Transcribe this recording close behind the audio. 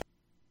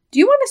Do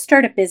you want to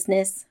start a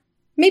business?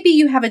 Maybe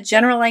you have a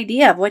general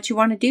idea of what you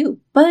want to do,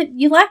 but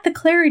you lack the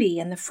clarity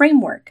and the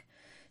framework.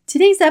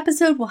 Today's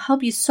episode will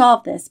help you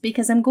solve this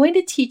because I'm going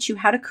to teach you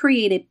how to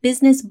create a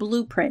business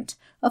blueprint,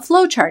 a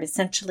flowchart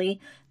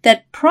essentially,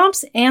 that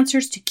prompts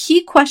answers to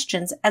key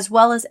questions as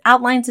well as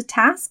outlines of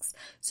tasks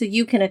so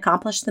you can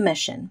accomplish the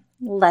mission.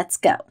 Let's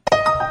go.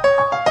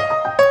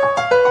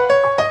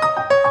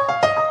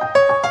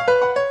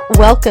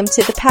 Welcome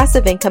to the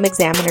Passive Income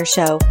Examiner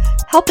Show,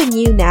 helping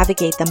you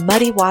navigate the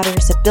muddy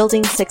waters of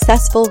building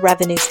successful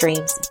revenue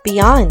streams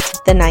beyond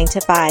the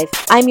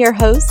 9-to-5. I'm your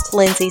host,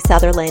 Lindsay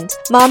Sutherland,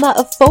 mama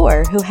of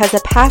 4 who has a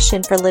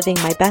passion for living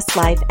my best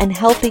life and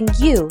helping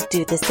you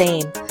do the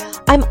same.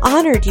 I'm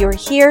honored you're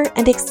here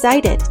and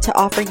excited to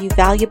offer you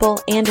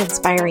valuable and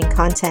inspiring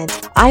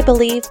content. I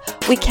believe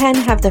we can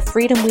have the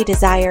freedom we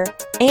desire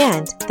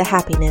and the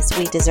happiness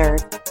we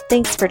deserve.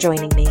 Thanks for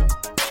joining me.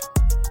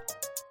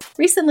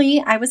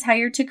 Recently, I was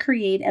hired to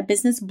create a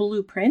business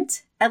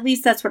blueprint. At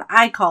least that's what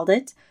I called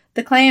it.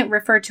 The client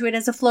referred to it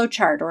as a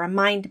flowchart or a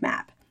mind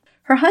map.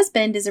 Her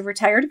husband is a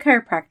retired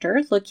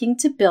chiropractor looking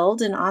to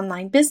build an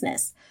online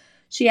business.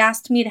 She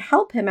asked me to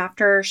help him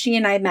after she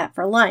and I met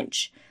for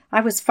lunch.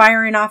 I was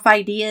firing off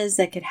ideas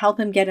that could help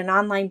him get an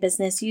online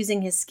business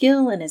using his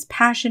skill and his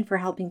passion for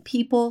helping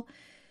people.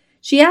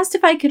 She asked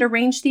if I could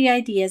arrange the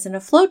ideas in a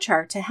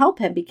flowchart to help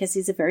him because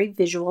he's a very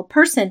visual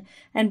person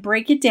and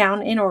break it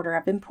down in order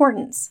of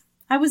importance.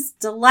 I was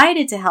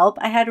delighted to help.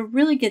 I had a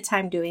really good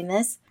time doing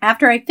this.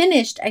 After I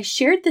finished, I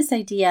shared this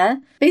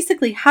idea,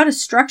 basically how to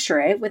structure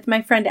it, with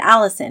my friend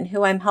Allison,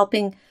 who I'm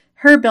helping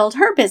her build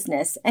her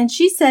business. And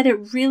she said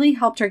it really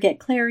helped her get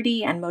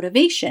clarity and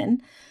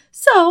motivation.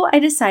 So I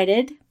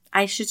decided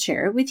I should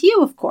share it with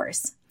you, of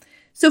course.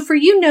 So for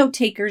you note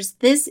takers,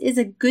 this is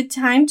a good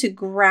time to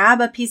grab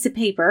a piece of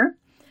paper.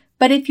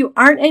 But if you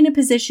aren't in a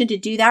position to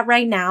do that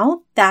right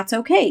now, that's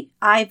okay.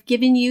 I've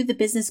given you the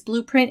business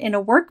blueprint in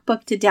a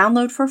workbook to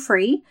download for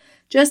free.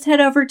 Just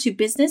head over to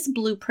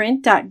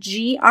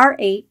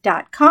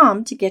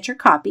businessblueprint.gr8.com to get your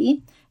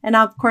copy. And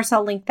of course,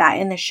 I'll link that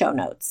in the show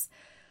notes.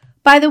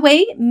 By the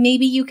way,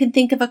 maybe you can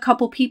think of a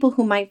couple people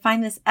who might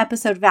find this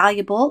episode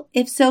valuable.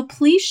 If so,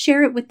 please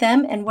share it with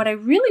them. And what I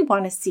really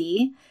want to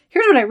see,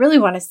 here's what I really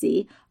want to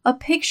see, a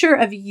picture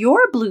of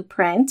your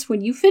blueprint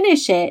when you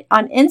finish it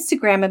on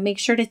Instagram, and make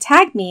sure to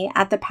tag me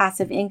at the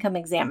Passive Income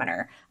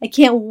Examiner. I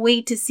can't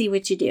wait to see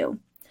what you do.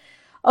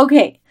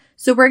 Okay,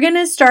 so we're going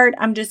to start.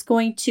 I'm just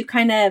going to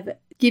kind of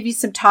give you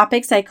some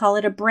topics. I call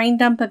it a brain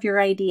dump of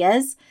your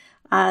ideas.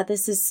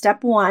 This is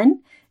step 1.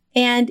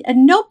 And a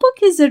notebook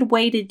is a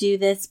way to do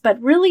this, but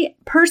really,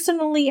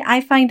 personally, I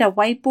find a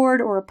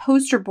whiteboard or a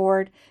poster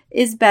board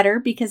is better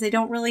because I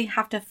don't really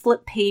have to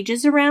flip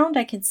pages around.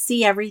 I can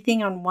see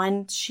everything on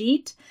one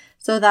sheet.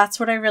 So that's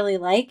what I really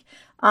like.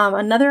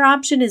 Another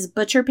option is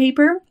butcher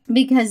paper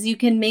because you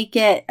can make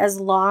it as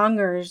long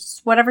or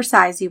whatever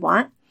size you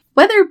want.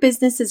 Whether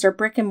businesses are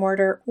brick and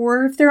mortar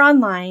or if they're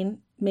online,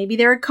 maybe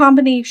they're a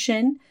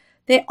combination,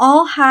 they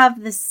all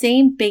have the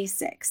same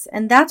basics.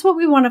 And that's what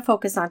we want to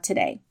focus on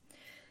today.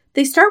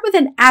 They start with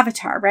an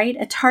avatar, right?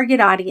 A target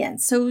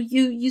audience. So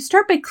you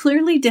start by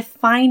clearly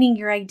defining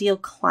your ideal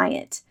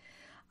client.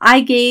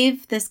 I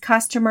gave this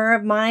customer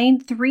of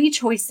mine 3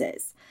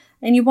 choices,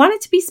 and you want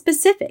it to be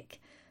specific.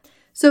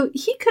 So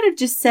he could have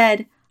just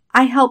said,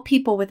 I help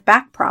people with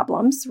back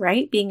problems,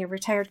 right? Being a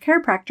retired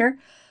chiropractor,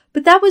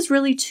 but that was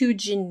really too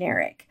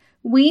generic.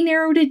 We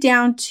narrowed it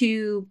down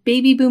to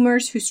baby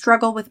boomers who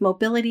struggle with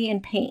mobility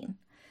and pain.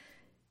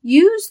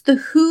 Use the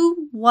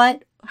who,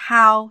 what,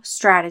 how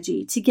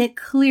strategy to get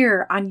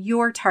clear on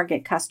your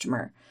target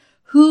customer.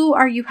 Who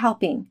are you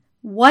helping?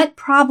 What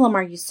problem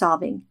are you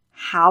solving?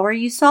 How are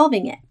you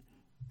solving it?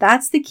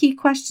 That's the key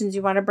questions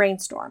you want to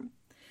brainstorm.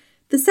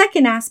 The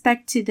second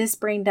aspect to this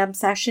brain dump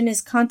session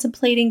is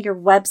contemplating your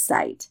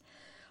website.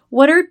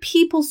 What are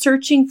people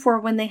searching for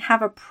when they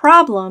have a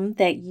problem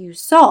that you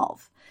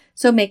solve?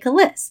 So make a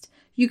list.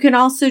 You can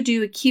also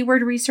do a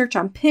keyword research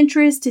on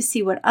Pinterest to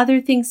see what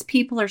other things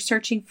people are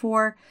searching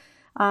for.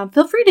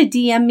 Feel free to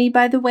DM me,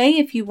 by the way,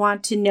 if you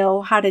want to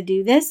know how to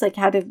do this, like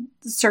how to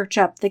search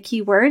up the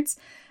keywords.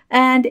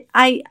 And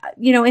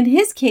in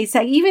his case,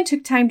 I even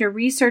took time to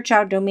research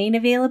out domain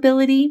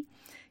availability.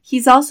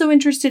 He's also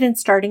interested in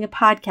starting a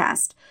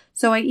podcast.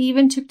 So I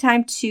even took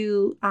time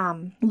to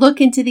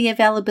look into the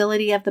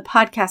availability of the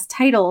podcast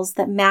titles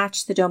that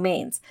match the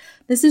domains.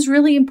 This is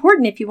really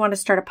important if you want to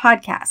start a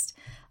podcast.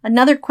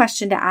 Another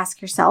question to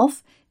ask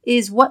yourself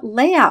is, what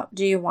layout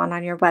do you want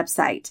on your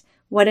website?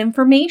 What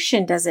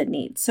information does it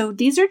need? So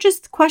these are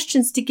just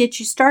questions to get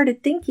you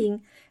started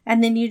thinking,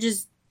 and then you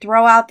just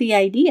throw out the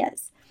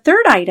ideas.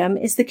 Third item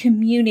is the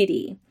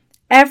community.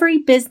 Every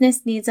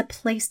business needs a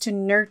place to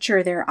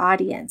nurture their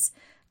audience.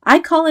 I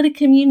call it a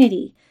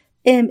community.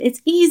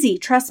 It's easy.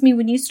 Trust me,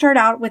 when you start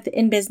out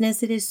in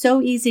business, it is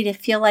so easy to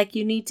feel like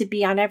you need to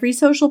be on every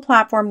social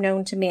platform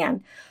known to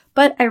man.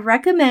 but I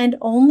recommend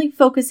only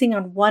focusing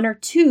on one or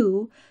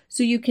two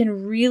so you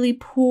can really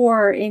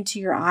pour into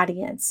your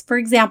audience. For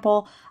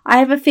example, I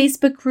have a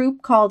Facebook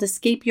group called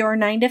Escape Your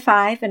 9 to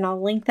 5, and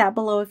I'll link that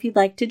below if you'd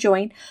like to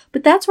join.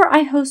 But that's where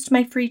I host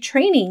my free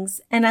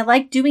trainings, and I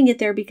like doing it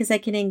there because I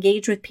can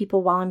engage with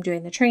people while I'm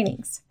doing the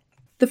trainings.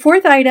 The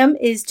fourth item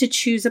is to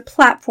choose a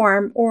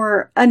platform,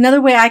 or another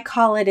way I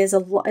call it is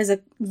a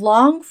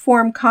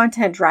long-form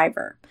content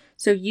driver.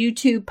 So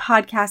YouTube,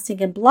 podcasting,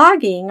 and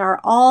blogging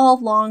are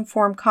all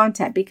long-form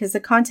content because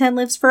the content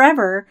lives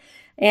forever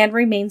and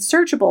remains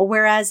searchable,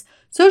 whereas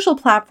social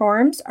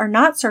platforms are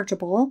not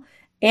searchable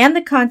and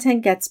the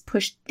content gets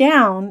pushed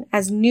down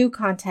as new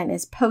content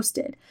is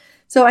posted.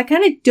 So I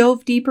kind of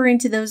dove deeper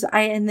into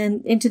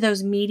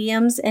those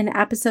mediums in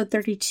episode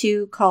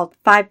 32 called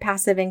 5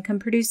 Passive Income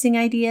Producing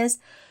Ideas.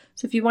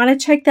 So if you want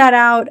to check that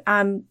out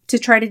to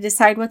try to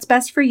decide what's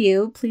best for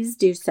you, please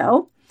do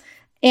so.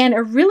 And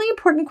a really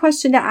important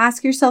question to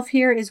ask yourself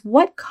here is,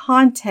 what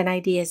content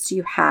ideas do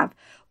you have?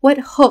 What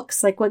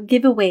hooks, like what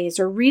giveaways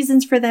or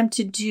reasons for them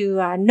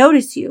to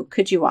notice you,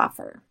 could you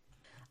offer?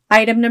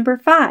 Item number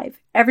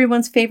 5,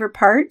 everyone's favorite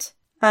part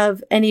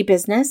of any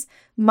business,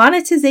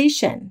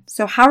 monetization.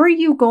 So how are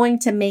you going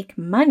to make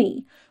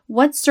money?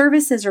 What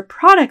services or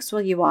products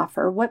will you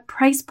offer? What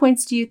price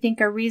points do you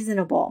think are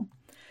reasonable?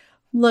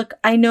 Look,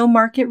 I know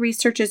market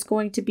research is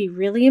going to be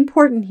really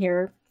important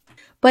here,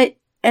 but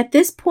at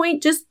this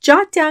point, just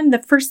jot down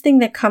the first thing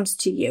that comes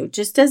to you,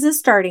 just as a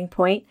starting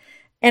point.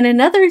 And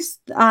another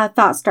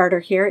thought starter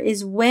here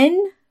is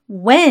when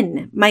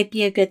might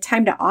be a good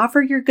time to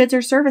offer your goods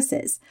or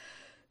services.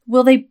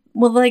 When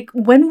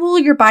will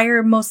your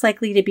buyer most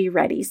likely to be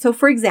ready? So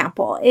for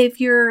example,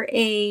 if you're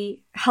a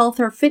health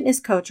or fitness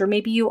coach, or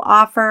maybe you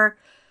offer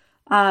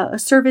a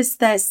service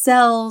that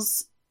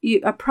sells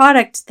a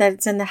product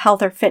that's in the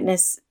health or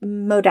fitness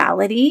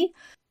modality,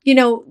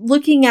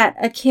 looking at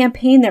a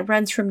campaign that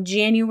runs from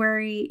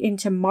January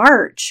into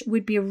March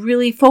would be a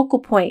really focal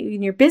point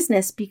in your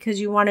business, because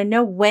you want to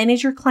know when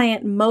is your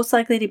client most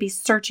likely to be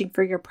searching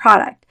for your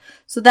product.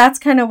 So that's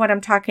kind of what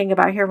I'm talking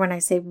about here when I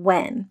say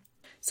when.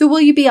 So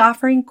will you be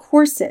offering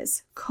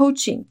courses,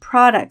 coaching,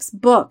 products,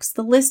 books?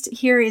 The list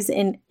here is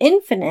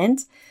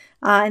infinite.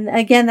 And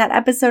again, that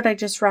episode I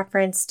just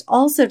referenced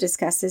also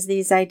discusses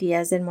these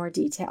ideas in more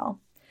detail.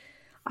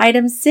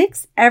 Item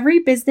 6, every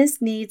business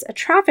needs a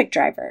traffic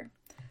driver.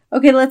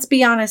 Okay, let's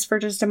be honest for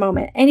just a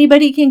moment.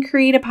 Anybody can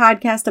create a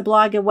podcast, a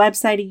blog, a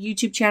website, a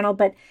YouTube channel,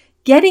 but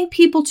getting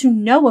people to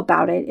know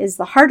about it is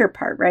the harder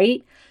part,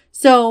 right?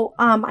 So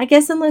I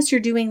guess unless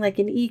you're doing like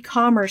an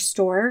e-commerce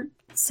store,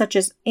 such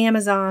as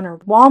Amazon or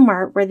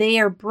Walmart, where they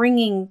are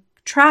bringing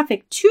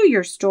traffic to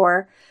your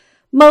store,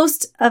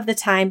 most of the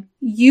time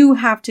you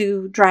have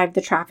to drive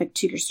the traffic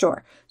to your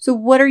store. So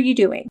what are you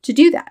doing to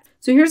do that?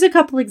 So here's a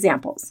couple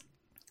examples.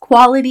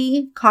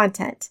 Quality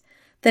content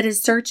that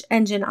is search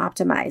engine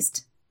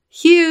optimized.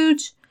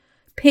 Huge.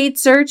 Paid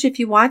search if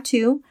you want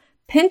to.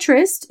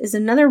 Pinterest is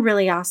another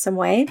really awesome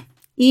way.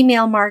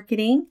 Email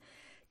marketing.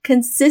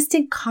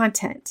 Consistent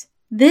content.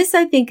 This,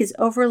 I think, is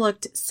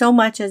overlooked so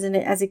much as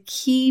a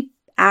key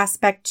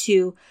aspect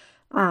to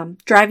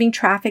driving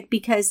traffic,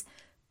 because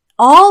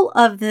all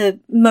of the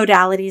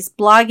modalities,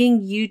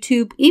 blogging,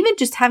 YouTube, even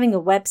just having a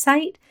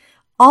website,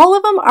 all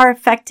of them are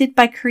affected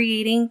by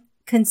creating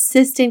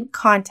consistent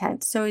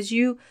content. So as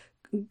you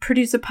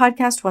produce a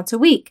podcast once a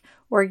week,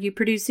 or you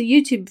produce a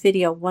YouTube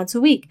video once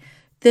a week,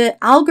 the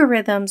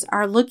algorithms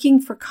are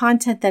looking for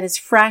content that is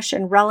fresh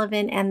and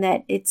relevant, and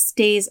that it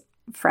stays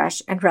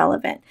fresh and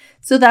relevant.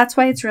 So that's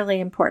why it's really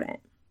important.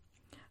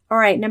 All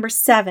right, number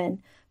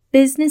 7,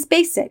 business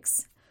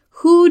basics.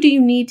 Who do you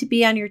need to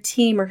be on your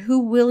team, or who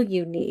will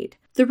you need?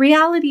 The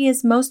reality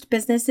is most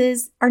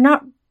businesses are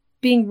not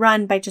being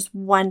run by just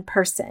one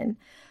person.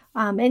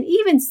 And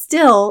even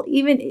still,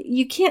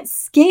 you can't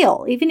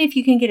scale. Even if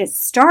you can get it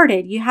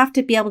started, you have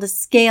to be able to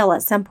scale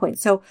at some point.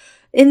 So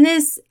in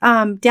this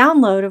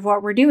download of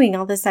what we're doing,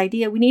 all this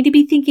idea, we need to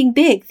be thinking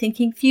big,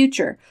 thinking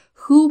future.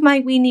 Who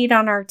might we need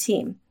on our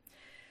team?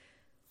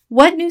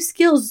 What new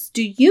skills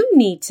do you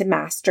need to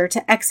master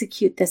to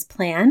execute this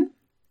plan?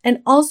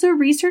 And also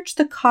research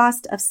the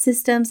cost of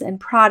systems and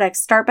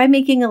products. Start by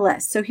making a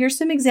list. So here's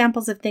some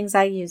examples of things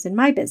I use in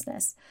my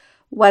business.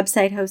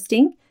 Website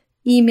hosting,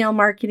 email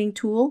marketing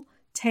tool,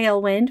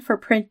 Tailwind for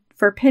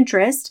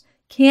Pinterest,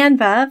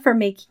 Canva for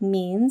making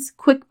memes,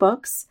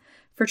 QuickBooks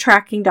for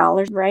tracking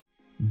dollars, right?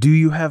 Do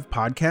you have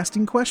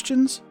podcasting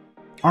questions?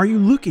 Are you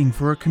looking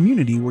for a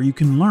community where you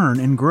can learn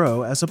and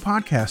grow as a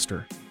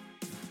podcaster?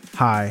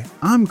 Hi,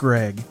 I'm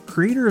Greg,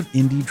 creator of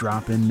Indie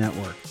Drop-In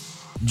Network.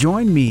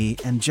 Join me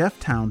and Jeff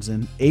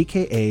Townsend,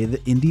 aka the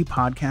Indie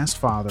Podcast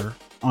Father,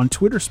 on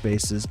Twitter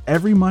Spaces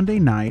every Monday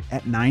night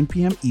at 9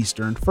 p.m.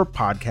 Eastern for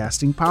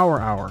Podcasting Power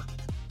Hour.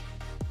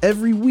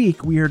 Every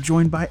week, we are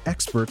joined by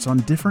experts on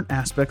different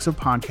aspects of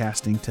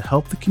podcasting to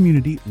help the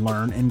community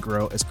learn and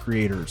grow as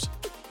creators.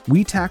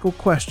 We tackle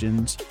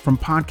questions from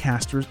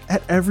podcasters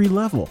at every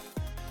level.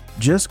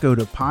 Just go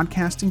to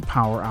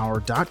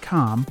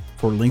podcastingpowerhour.com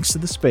for links to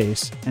the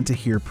space and to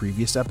hear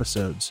previous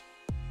episodes.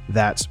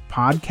 That's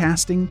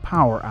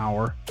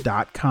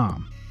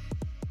podcastingpowerhour.com.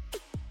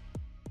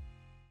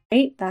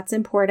 Right? That's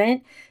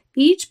important.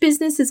 Each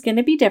business is going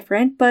to be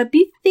different, but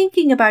be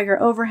thinking about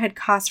your overhead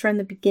costs from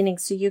the beginning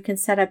so you can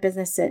set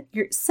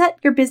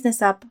your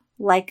business up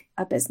like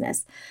a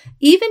business.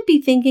 Even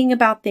be thinking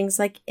about things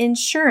like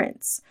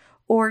insurance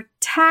or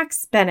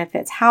tax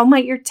benefits. How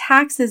might your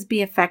taxes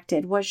be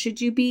affected? What should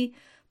you be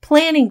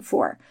planning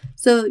for?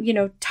 So,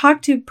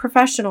 talk to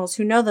professionals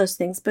who know those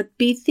things, but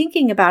be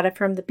thinking about it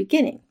from the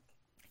beginning.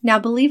 Now,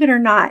 believe it or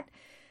not,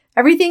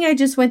 everything I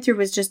just went through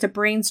was just a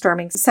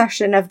brainstorming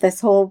session of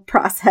this whole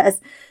process.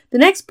 The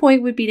next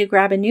point would be to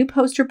grab a new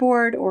poster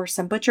board or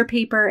some butcher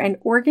paper and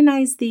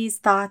organize these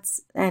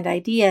thoughts and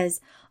ideas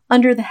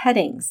under the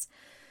headings.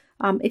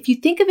 If you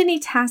think of any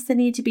tasks that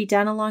need to be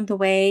done along the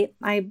way,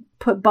 I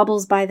put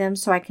bubbles by them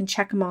so I can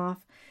check them off.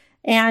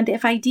 And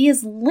if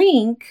ideas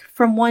link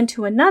from one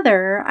to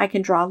another, I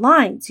can draw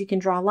lines. You can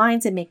draw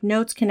lines and make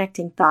notes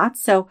connecting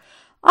thoughts. So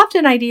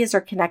often ideas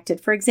are connected.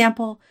 For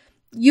example,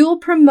 you'll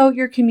promote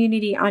your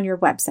community on your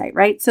website,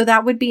 right? So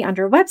that would be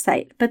under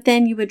website, but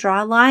then you would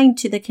draw a line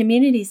to the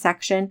community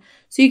section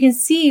so you can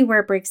see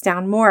where it breaks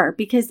down more.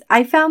 Because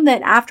I found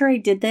that after I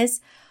did this,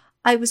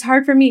 it was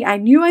hard for me. I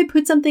knew I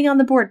put something on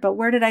the board, but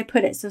where did I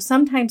put it? So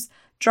sometimes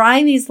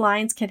drawing these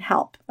lines can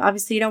help.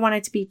 Obviously, you don't want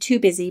it to be too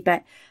busy,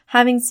 but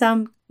having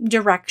some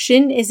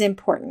direction is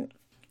important.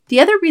 The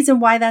other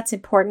reason why that's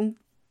important,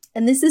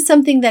 and this is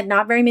something that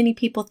not very many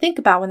people think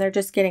about when they're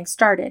just getting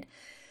started,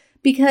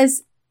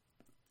 because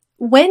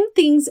when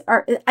things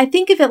are, I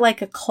think of it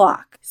like a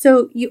clock.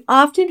 So you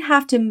often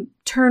have to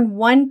turn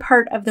one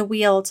part of the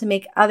wheel to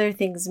make other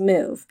things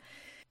move.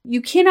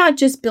 You cannot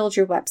just build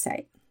your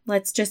website.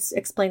 Let's just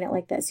explain it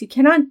like this. You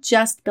cannot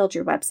just build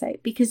your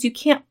website because you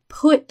can't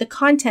put the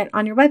content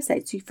on your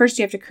website. So first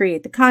you have to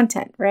create the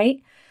content,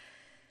 right?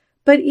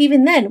 But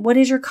even then, what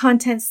is your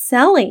content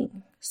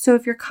selling? So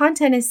if your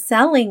content is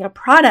selling a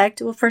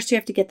product, well, first you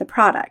have to get the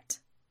product,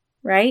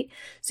 right?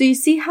 So you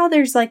see how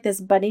there's like this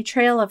bunny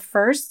trail of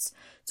firsts.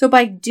 So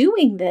by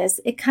doing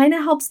this, it kind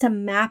of helps to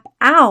map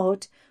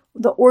out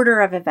the order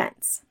of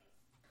events.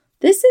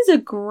 This is a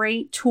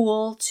great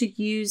tool to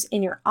use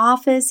in your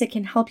office. It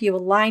can help you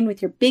align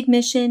with your big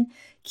mission,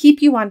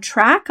 keep you on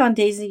track on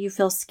days that you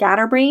feel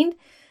scatterbrained.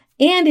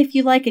 And if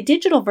you like a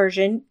digital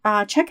version,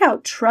 check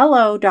out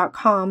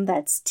Trello.com.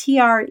 That's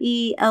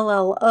Trello.com,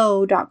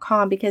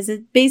 because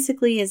it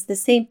basically is the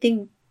same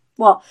thing.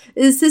 Well,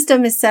 the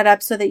system is set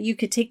up so that you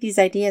could take these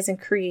ideas and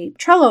create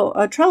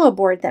a Trello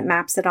board that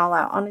maps it all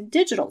out on a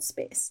digital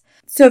space.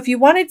 So if you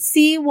want to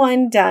see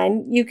one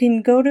done, you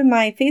can go to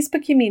my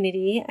Facebook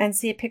community and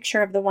see a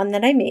picture of the one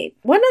that I made.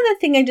 One other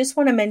thing I just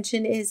want to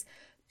mention is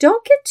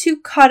don't get too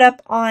caught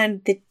up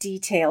on the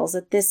details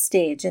at this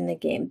stage in the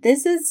game.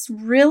 This is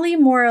really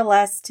more or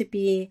less to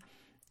be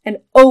an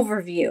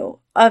overview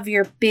of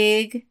your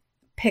big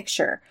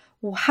picture.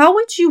 Well, how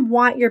would you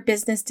want your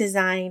business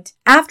designed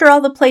after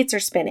all the plates are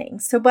spinning?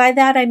 So by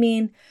that, I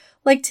mean,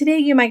 like today,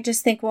 you might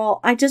just think,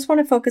 well, I just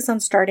want to focus on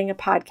starting a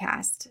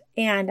podcast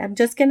and I'm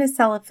just going to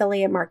sell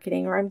affiliate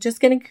marketing, or I'm just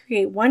going to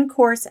create one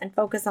course and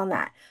focus on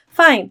that.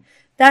 Fine.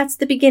 That's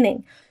the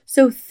beginning.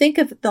 So think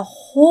of the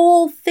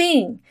whole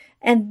thing,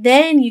 and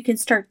then you can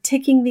start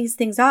ticking these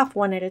things off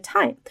one at a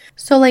time.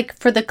 So like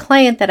for the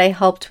client that I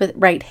helped with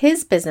write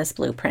his business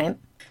blueprint,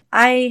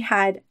 I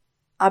had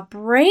a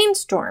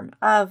brainstorm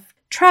of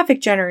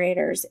traffic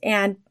generators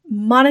and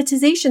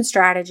monetization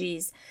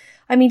strategies.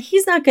 I mean,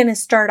 he's not going to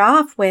start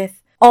off with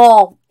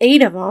all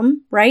 8 of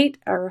them, right?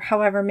 Or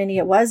however many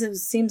it was.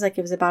 Seems like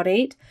it was about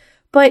 8.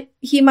 But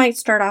he might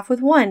start off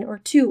with 1 or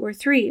 2 or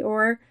 3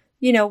 or,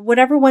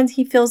 whatever ones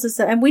he feels is.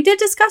 And we did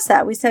discuss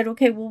that. We said,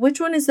 okay, well, which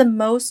one is the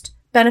most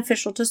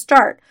beneficial to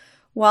start?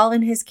 Well,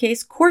 in his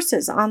case,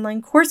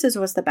 online courses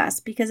was the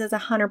best because it's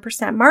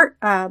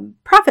 100%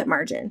 profit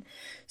margin.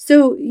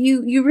 So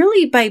you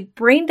really, by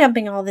brain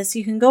dumping all this,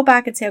 you can go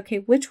back and say, okay,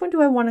 which one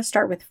do I want to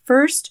start with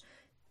first?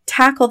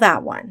 Tackle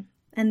that one.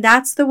 And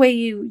that's the way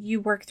you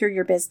work through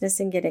your business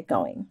and get it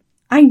going.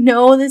 I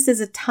know this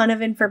is a ton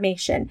of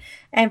information.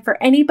 And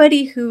for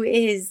anybody who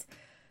is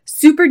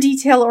super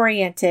detail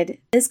oriented,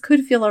 this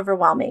could feel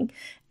overwhelming.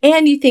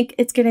 And you think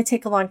it's going to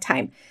take a long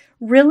time.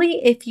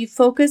 Really, if you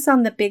focus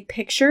on the big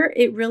picture,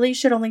 it really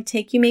should only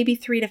take you maybe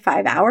 3 to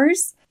 5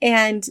 hours.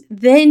 And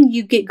then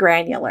you get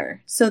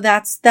granular. So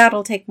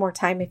that'll take more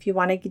time if you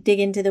want to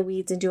dig into the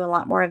weeds and do a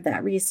lot more of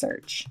that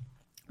research.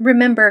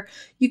 Remember,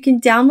 you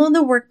can download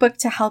the workbook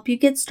to help you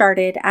get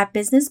started at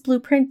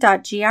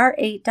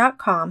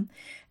businessblueprint.gr8.com.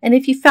 And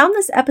if you found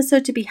this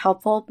episode to be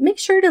helpful, make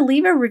sure to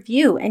leave a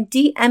review and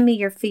DM me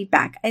your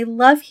feedback. I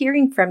love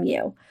hearing from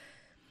you.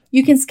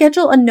 You can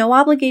schedule a no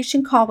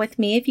obligation call with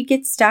me if you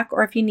get stuck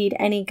or if you need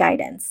any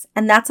guidance.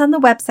 And that's on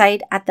the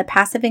website at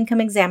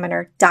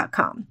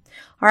thepassiveincomeexaminer.com.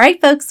 All right,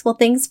 folks. Well,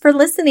 thanks for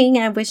listening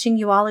and wishing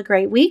you all a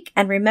great week.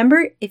 And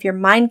remember, if your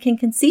mind can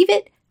conceive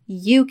it,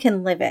 you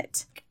can live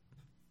it.